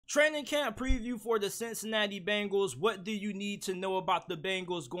Training camp preview for the Cincinnati Bengals. What do you need to know about the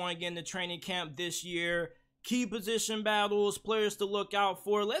Bengals going into training camp this year? Key position battles, players to look out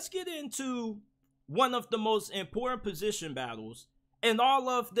for. Let's get into one of the most important position battles in all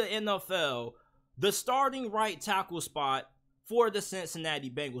of the NFL, the starting right tackle spot for the Cincinnati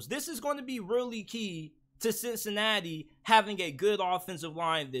Bengals. This is going to be really key to Cincinnati having a good offensive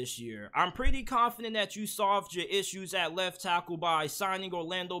line this year. I'm pretty confident that you solved your issues at left tackle by signing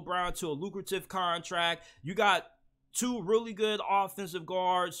Orlando Brown to a lucrative contract. You got two really good offensive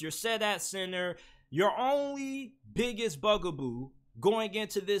guards. You're set at center. Your only biggest bugaboo going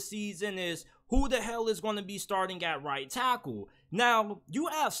into this season is who the hell is going to be starting at right tackle. Now, you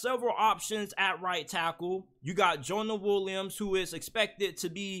have several options at right tackle. You got Jonah Williams, who is expected to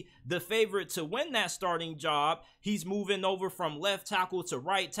be the favorite to win that starting job. He's moving over from left tackle to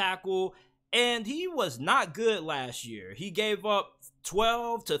right tackle, and he was not good last year. He gave up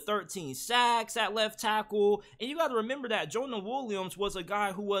 12 to 13 sacks at left tackle. And you got to remember that Jonah Williams was a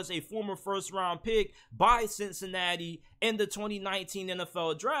guy who was a former first-round pick by Cincinnati in the 2019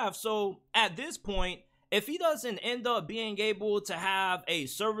 NFL Draft. So at this point, if he doesn't end up being able to have a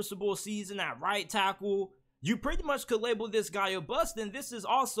serviceable season at right tackle, you pretty much could label this guy a bust. And this is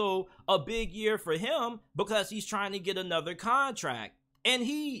also a big year for him because he's trying to get another contract. And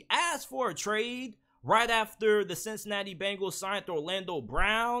he asked for a trade right after the Cincinnati Bengals signed Orlando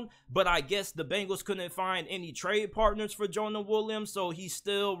Brown, but I guess the Bengals couldn't find any trade partners for Jonah Williams, so he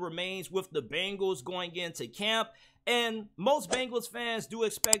still remains with the Bengals going into camp. And most Bengals fans do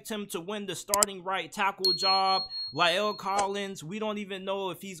expect him to win the starting right tackle job. La'el Collins, we don't even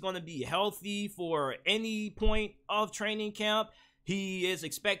know if he's going to be healthy for any point of training camp. He is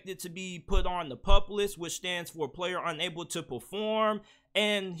expected to be put on the PUP list, which stands for player unable to perform.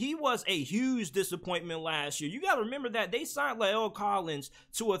 And he was a huge disappointment last year. You got to remember that they signed La'el Collins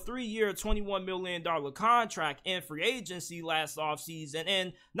to a 3-year, $21 million contract in free agency last offseason.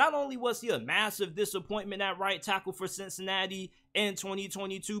 And not only was he a massive disappointment at right tackle for Cincinnati in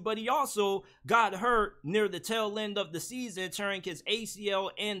 2022, but he also got hurt near the tail end of the season, tearing his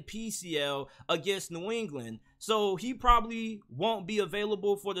ACL and PCL against New England. So he probably won't be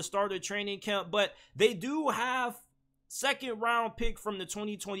available for the start of training camp, but they do have second-round pick from the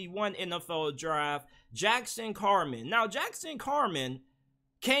 2021 NFL Draft, Jackson Carman. Now, Jackson Carman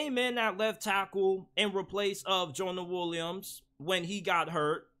came in at left tackle in replace of Jonah Williams when he got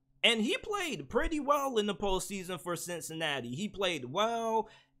hurt, and he played pretty well in the postseason for Cincinnati. He played well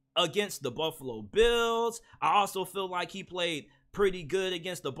against the Buffalo Bills. I also feel like he played pretty good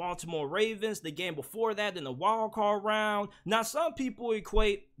against the Baltimore Ravens the game before that in the wild card round. Now, some people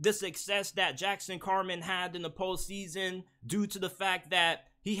equate the success that Jackson Carman had in the postseason due to the fact that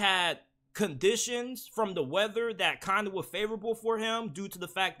he had conditions from the weather that kind of were favorable for him due to the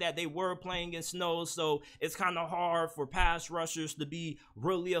fact that they were playing in snow. So it's kind of hard for pass rushers to be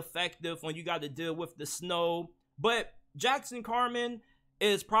really effective when you got to deal with the snow. But Jackson Carman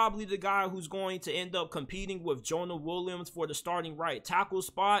is probably the guy who's going to end up competing with Jonah Williams for the starting right tackle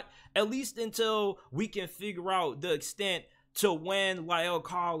spot, at least until we can figure out the extent to when La'el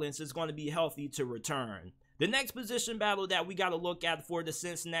Collins is going to be healthy to return. The next position battle that we got to look at for the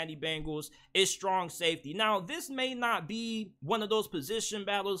Cincinnati Bengals is strong safety. Now, this may not be one of those position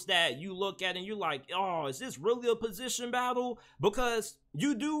battles that you look at and you're like, oh, is this really a position battle? Because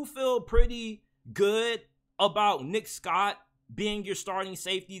you do feel pretty good about Nick Scott being your starting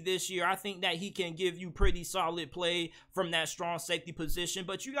safety this year. I think that he can give you pretty solid play from that strong safety position.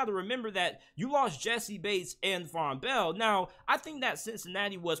 But you got to remember that you lost Jesse Bates and Von Bell. Now, I think that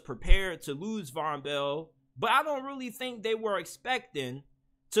Cincinnati was prepared to lose Von Bell, but I don't really think they were expecting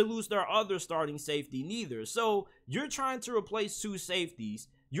to lose their other starting safety neither. So you're trying to replace two safeties.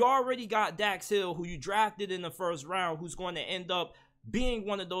 You already got Dax Hill, who you drafted in the first round, who's going to end up being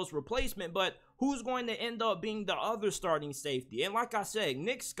one of those replacements, but who's going to end up being the other starting safety? And like I said,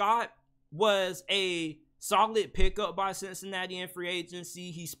 Nick Scott was a solid pickup by Cincinnati in free agency.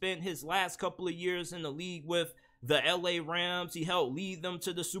 He spent his last couple of years in the league with the LA Rams. He helped lead them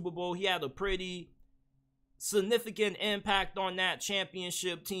to the Super Bowl. He had a pretty significant impact on that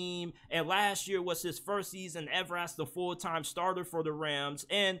championship team, and last year was his first season ever as the full-time starter for the Rams.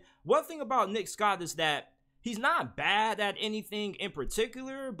 And one thing about Nick Scott is that he's not bad at anything in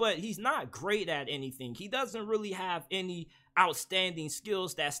particular, but he's not great at anything. He doesn't really have any outstanding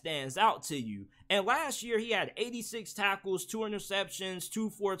skills that stands out to you. And last year, he had 86 tackles, 2 interceptions, 2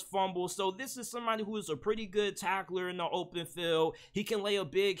 forced fumbles. So this is somebody who is a pretty good tackler in the open field. He can lay a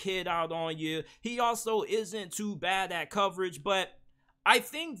big hit out on you. He also isn't too bad at coverage, but I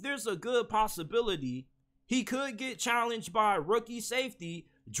think there's a good possibility he could get challenged by rookie safety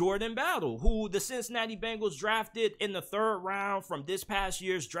Jordan Battle, who the Cincinnati Bengals drafted in the 3rd round from this past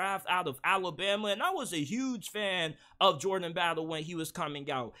year's draft out of Alabama. And I was a huge fan of Jordan Battle when he was coming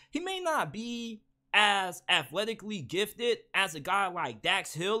out. He may not be as athletically gifted as a guy like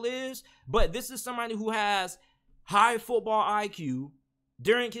Dax Hill is, but this is somebody who has high football IQ.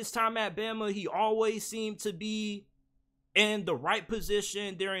 During his time at Bama, he always seemed to be in the right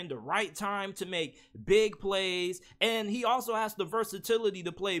position during the right time to make big plays, and he also has the versatility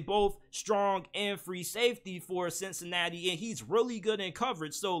to play both strong and free safety for Cincinnati, and he's really good in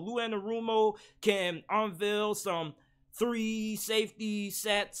coverage. So Lou Anarumo can unveil some 3 safety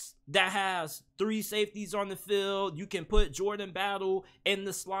sets that has 3 safeties on the field. You can put Jordan Battle in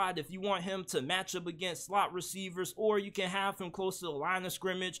the slot if you want him to match up against slot receivers, or you can have him close to the line of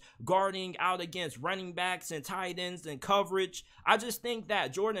scrimmage guarding out against running backs and tight ends and coverage. I just think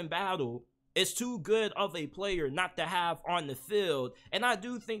that Jordan Battle is too good of a player not to have on the field, and I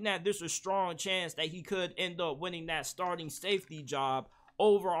do think that there's a strong chance that he could end up winning that starting safety job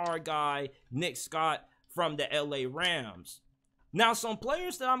over our guy Nick Scott from the LA Rams. Now, some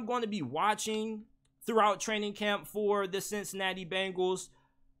players that I'm going to be watching throughout training camp for the Cincinnati Bengals.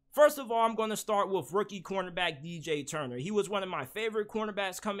 First of all, I'm going to start with rookie cornerback DJ Turner. He was one of my favorite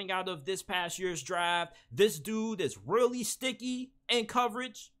cornerbacks coming out of this past year's draft. This dude is really sticky in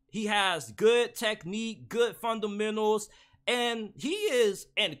coverage. He has good technique, good fundamentals, and he is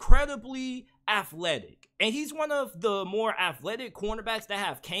incredibly athletic. And he's one of the more athletic cornerbacks that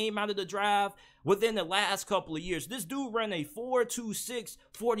have came out of the draft within the last couple of years. This dude ran a 4.26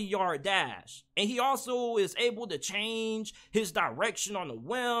 40-yard dash. And he also is able to change his direction on the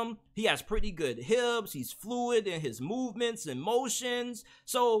whim. He has pretty good hips. He's fluid in his movements and motions.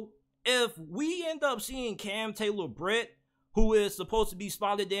 So if we end up seeing Cam Taylor-Britt, who is supposed to be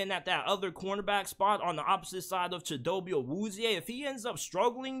slotted in at that other cornerback spot on the opposite side of Chidobe Awuzie, if he ends up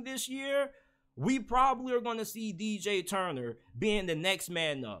struggling this year, we probably are going to see DJ Turner being the next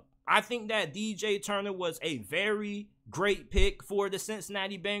man up. I think that DJ Turner was a very great pick for the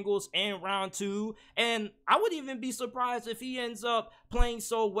Cincinnati Bengals in round 2. And I would even be surprised if he ends up playing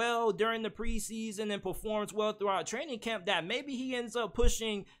so well during the preseason and performs well throughout training camp that maybe he ends up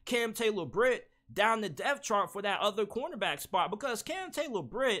pushing Cam Taylor-Britt down the depth chart for that other cornerback spot. Because Cam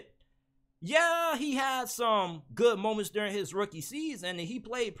Taylor-Britt, yeah, he had some good moments during his rookie season, and he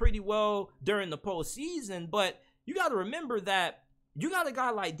played pretty well during the postseason, but you got to remember that you got a guy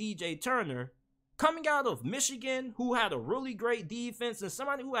like DJ Turner coming out of Michigan who had a really great defense, and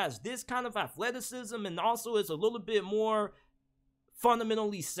somebody who has this kind of athleticism and also is a little bit more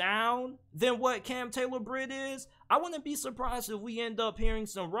fundamentally sound than what Cam Taylor-Britt is. I wouldn't be surprised if we end up hearing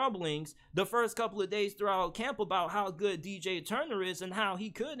some rumblings the first couple of days throughout camp about how good DJ Turner is and how he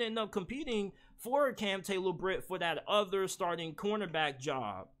could end up competing for Cam Taylor-Britt for that other starting cornerback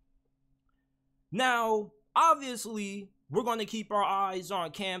job. Now, obviously, we're going to keep our eyes on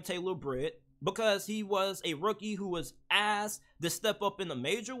Cam Taylor-Britt because he was a rookie who was asked to step up in a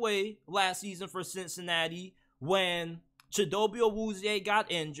major way last season for Cincinnati when Chidobe Awuzie got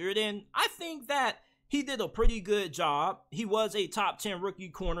injured, and I think that he did a pretty good job. He was a top 10 rookie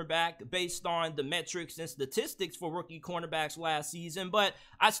cornerback based on the metrics and statistics for rookie cornerbacks last season, but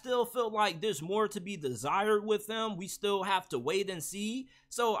I still feel like there's more to be desired with him. We still have to wait and see.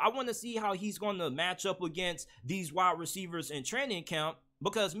 So I want to see how he's going to match up against these wide receivers in training camp.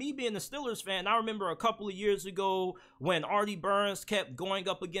 Because me being a Steelers fan, I remember a couple of years ago when Artie Burns kept going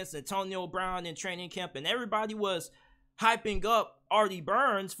up against Antonio Brown in training camp, and everybody was hyping up Artie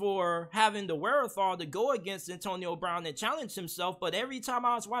Burns for having the wherewithal to go against Antonio Brown and challenge himself. But every time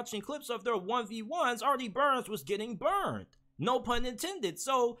I was watching clips of their 1v1s, Artie Burns was getting burned. No pun intended.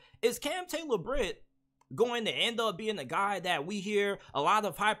 So is Cam Taylor-Britt going to end up being a guy that we hear a lot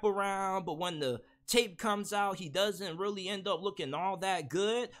of hype around, but when the tape comes out, he doesn't really end up looking all that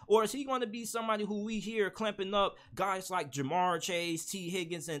good? Or is he going to be somebody who we hear clamping up guys like Jamar Chase, T.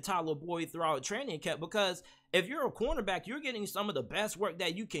 Higgins, and Tyler Boyd throughout training camp? Because if you're a cornerback, you're getting some of the best work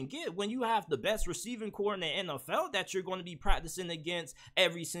that you can get when you have the best receiving core in the NFL that you're going to be practicing against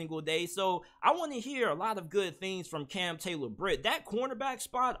every single day. So I want to hear a lot of good things from Cam Taylor-Britt. That cornerback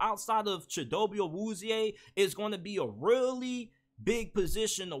spot outside of Chidobe Awuzie is going to be a really big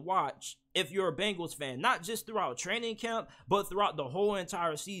position to watch if you're a Bengals fan, not just throughout training camp, but throughout the whole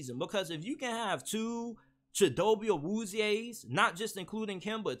entire season. Because if you can have two Chidobe Awuzie's, not just including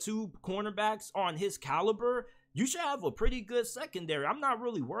him, but two cornerbacks on his caliber, you should have a pretty good secondary. I'm not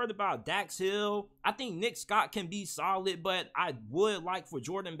really worried about Dax Hill. I think Nick Scott can be solid, but I would like for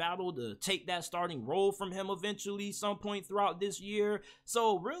Jordan Battle to take that starting role from him eventually some point throughout this year.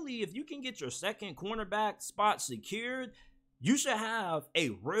 So really, if you can get your second cornerback spot secured, you should have a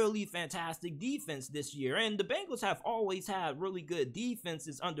really fantastic defense this year. And the Bengals have always had really good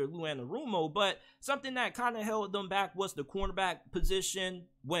defenses under Lou Anarumo, but something that kind of held them back was the cornerback position.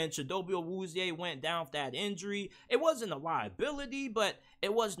 When Chidobe Awuzie went down with that injury, it wasn't a liability, but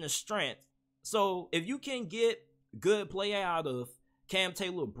it wasn't a strength. So if you can get good play out of Cam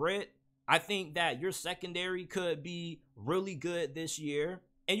Taylor-Britt, I think that your secondary could be really good this year.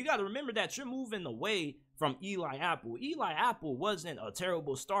 And you got to remember that you're moving away from Eli Apple. Eli Apple wasn't a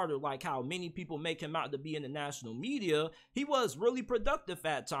terrible starter like how many people make him out to be in the national media. He was really productive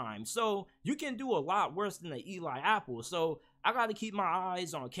at times. So you can do a lot worse than an Eli Apple. So I got to keep my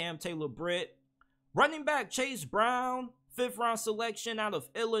eyes on Cam Taylor-Britt. Running back Chase Brown, 5th round selection out of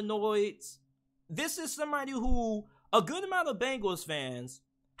Illinois. This is somebody who a good amount of Bengals fans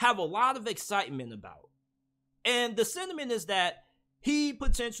have a lot of excitement about. And the sentiment is that he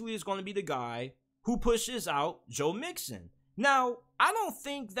potentially is going to be the guy who pushes out Joe Mixon. Now, I don't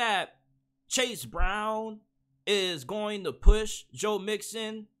think that Chase Brown is going to push Joe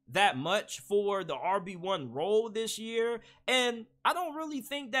Mixon that much for the RB1 role this year, and I don't really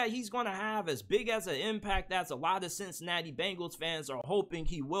think that he's going to have as big as an impact as a lot of Cincinnati Bengals fans are hoping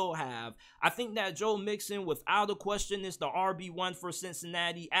he will have. I think that Joe Mixon, without a question, is the RB1 for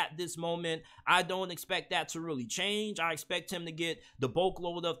Cincinnati at this moment. I don't expect that to really change. I expect him to get the bulk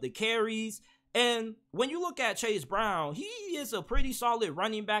load of the carries. And when you look at Chase Brown, he is a pretty solid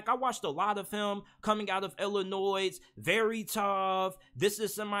running back. I watched a lot of him coming out of Illinois. Very tough. This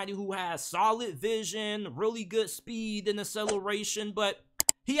is somebody who has solid vision, really good speed and acceleration, but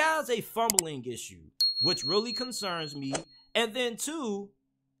he has a fumbling issue, which really concerns me. And then 2,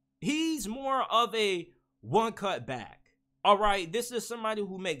 he's more of a one-cut back. All right, this is somebody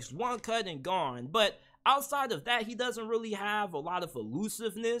who makes one cut and gone. But outside of that, he doesn't really have a lot of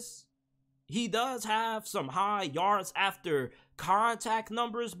elusiveness. He does have some high yards after contact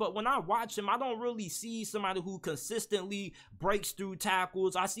numbers, but when I watch him, I don't really see somebody who consistently breaks through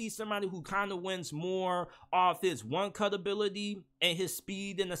tackles. I see somebody who kind of wins more off his one-cut ability and his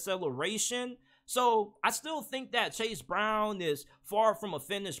speed and acceleration. So I still think that Chase Brown is far from a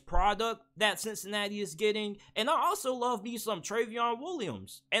finished product that Cincinnati is getting. And I also love me some Travion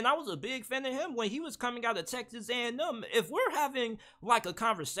Williams. And I was a big fan of him when he was coming out of Texas A&M. If we're having like a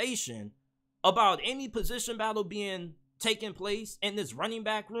conversation about any position battle being taking place in this running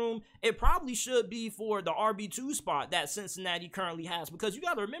back room, it probably should be for the RB2 spot that Cincinnati currently has, because you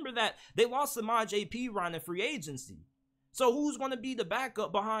got to remember that they lost Samaj P. Ryan in free agency. So who's going to be the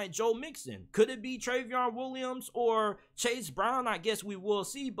backup behind Joe Mixon? Could it be Travion Williams or Chase Brown? I guess we will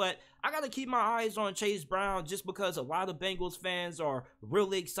see, but I got to keep my eyes on Chase Brown just because a lot of Bengals fans are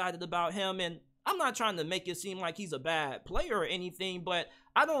really excited about him. And I'm not trying to make it seem like he's a bad player or anything, but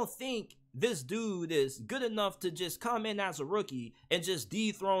I don't think this dude is good enough to just come in as a rookie and just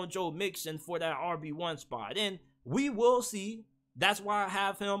dethrone Joe Mixon for that RB1 spot. And we will see. That's why I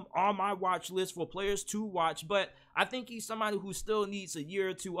have him on my watch list for players to watch. But I think he's somebody who still needs a year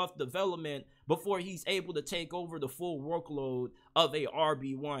or 2 of development before he's able to take over the full workload of a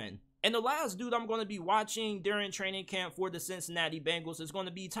RB1. And the last dude I'm going to be watching during training camp for the Cincinnati Bengals is going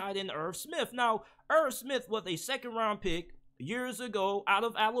to be tight end Irv Smith. Now, Irv Smith was a 2nd-round pick years ago out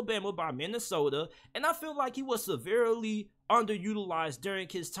of Alabama by Minnesota, and I feel like he was severely underutilized during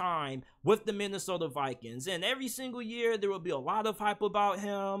his time with the Minnesota Vikings. And every single year there will be a lot of hype about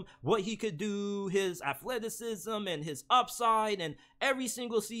him, what he could do, his athleticism and his upside, and every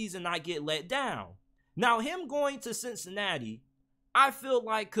single season I get let down. Now, him going to Cincinnati, I feel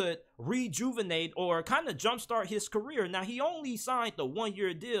like could rejuvenate or kind of jumpstart his career. Now, he only signed the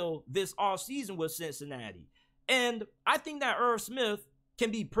 1-year deal this offseason with Cincinnati. And I think that Irv Smith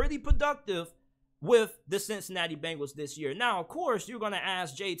can be pretty productive with the Cincinnati Bengals this year. Now, of course, you're going to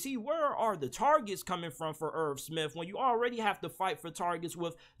ask JT, where are the targets coming from for Irv Smith when you already have to fight for targets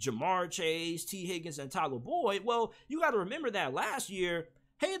with Jamar Chase, T. Higgins, and Tyler Boyd? Well, you got to remember that last year,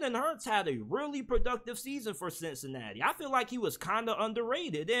 Hayden Hurst had a really productive season for Cincinnati. I feel like he was kind of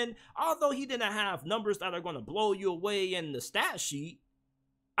underrated. And although he didn't have numbers that are going to blow you away in the stat sheet,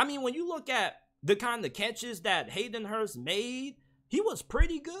 I mean, when you look at the kind of catches that Hayden Hurst made, he was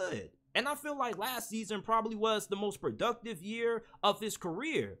pretty good. And I feel like last season probably was the most productive year of his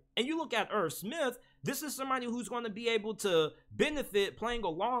career. And you look at Irv Smith, this is somebody who's going to be able to benefit playing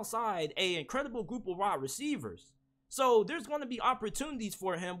alongside an incredible group of wide receivers. So there's going to be opportunities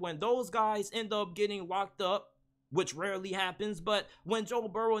for him when those guys end up getting locked up which rarely happens. But when Joe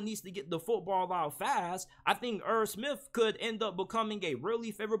Burrow needs to get the football out fast, I think Irv Smith could end up becoming a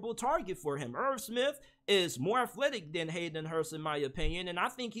really favorable target for him. Irv Smith is more athletic than Hayden Hurst, in my opinion, and I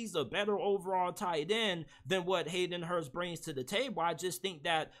think he's a better overall tight end than what Hayden Hurst brings to the table. I just think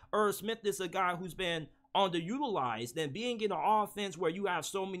that Irv Smith is a guy who's been underutilized, and being in an offense where you have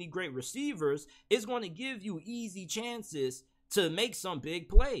so many great receivers is going to give you easy chances to make some big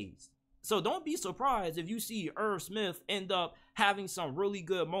plays. So don't be surprised if you see Irv Smith end up having some really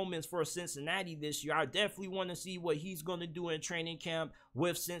good moments for Cincinnati this year. I definitely want to see what he's going to do in training camp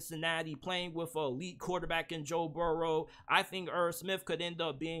with Cincinnati, playing with an elite quarterback in Joe Burrow. I think Irv Smith could end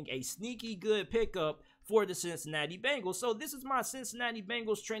up being a sneaky good pickup for the Cincinnati Bengals. So this is my Cincinnati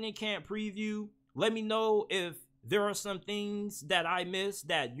Bengals training camp preview. Let me know if there are some things that I missed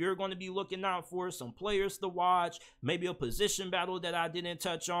that you're going to be looking out for, some players to watch, maybe a position battle that I didn't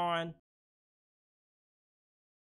touch on.